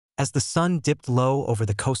As the sun dipped low over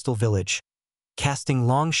the coastal village, casting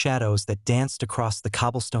long shadows that danced across the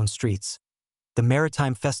cobblestone streets, the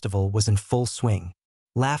Maritime Festival was in full swing.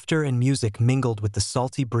 Laughter and music mingled with the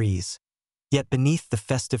salty breeze, yet beneath the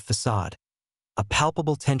festive facade, a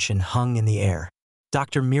palpable tension hung in the air.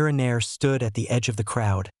 Dr. Mira Nair stood at the edge of the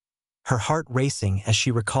crowd, her heart racing as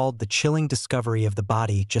she recalled the chilling discovery of the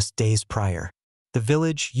body just days prior. The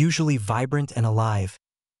village, usually vibrant and alive,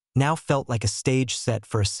 now felt like a stage set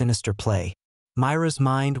for a sinister play. Mira's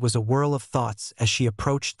mind was a whirl of thoughts as she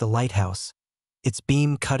approached the lighthouse, its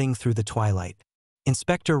beam cutting through the twilight.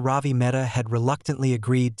 Inspector Ravi Mehta had reluctantly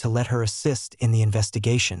agreed to let her assist in the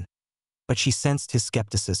investigation, but she sensed his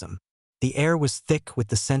skepticism. The air was thick with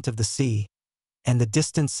the scent of the sea, and the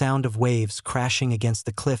distant sound of waves crashing against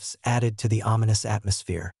the cliffs added to the ominous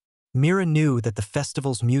atmosphere. Mira knew that the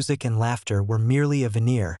festival's music and laughter were merely a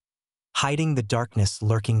veneer, hiding the darkness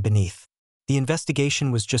lurking beneath. The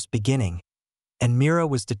investigation was just beginning, and Mira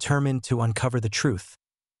was determined to uncover the truth,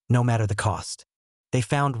 no matter the cost. They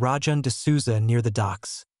found Rajan D'Souza near the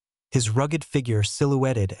docks, his rugged figure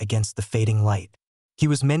silhouetted against the fading light. He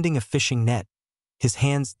was mending a fishing net, his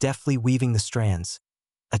hands deftly weaving the strands,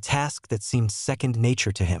 a task that seemed second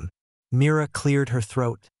nature to him. Mira cleared her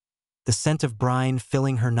throat, the scent of brine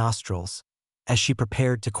filling her nostrils, as she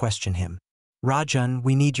prepared to question him. "Rajan,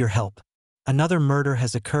 we need your help. Another murder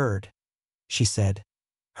has occurred," she said,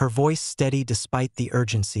 her voice steady despite the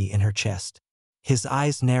urgency in her chest. His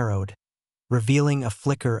eyes narrowed, revealing a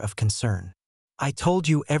flicker of concern. "I told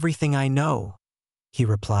you everything I know," he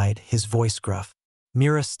replied, his voice gruff.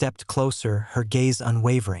 Mira stepped closer, her gaze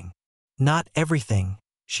unwavering. "Not everything,"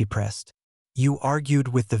 she pressed. "You argued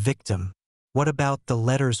with the victim. What about the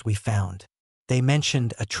letters we found? They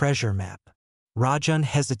mentioned a treasure map." Rajan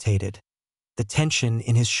hesitated, the tension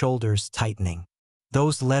in his shoulders tightening.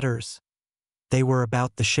 "Those letters, they were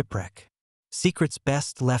about the shipwreck. Secrets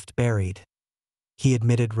best left buried," he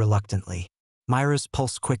admitted reluctantly. Mira's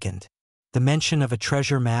pulse quickened. The mention of a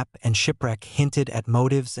treasure map and shipwreck hinted at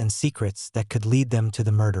motives and secrets that could lead them to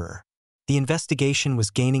the murderer. The investigation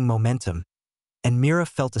was gaining momentum, and Mira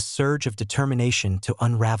felt a surge of determination to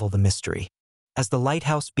unravel the mystery. As the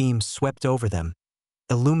lighthouse beams swept over them,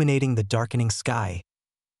 illuminating the darkening sky,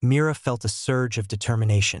 Mira felt a surge of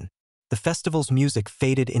determination. The festival's music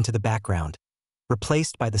faded into the background,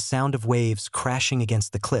 replaced by the sound of waves crashing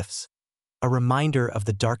against the cliffs, a reminder of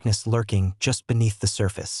the darkness lurking just beneath the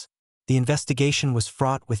surface. The investigation was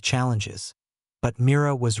fraught with challenges, but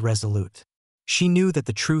Mira was resolute. She knew that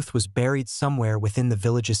the truth was buried somewhere within the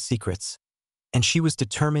village's secrets, and she was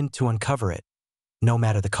determined to uncover it, no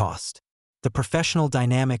matter the cost. The professional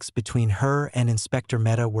dynamics between her and Inspector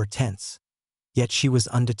Mehta were tense, yet she was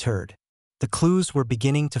undeterred. The clues were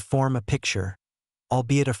beginning to form a picture,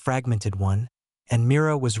 albeit a fragmented one, and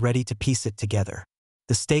Mira was ready to piece it together.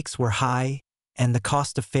 The stakes were high, and the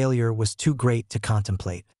cost of failure was too great to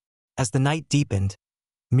contemplate. As the night deepened,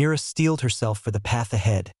 Mira steeled herself for the path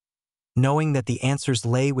ahead, knowing that the answers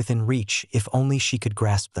lay within reach if only she could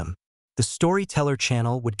grasp them. The Storyteller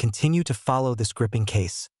channel would continue to follow this gripping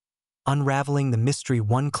case, unraveling the mystery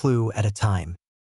one clue at a time.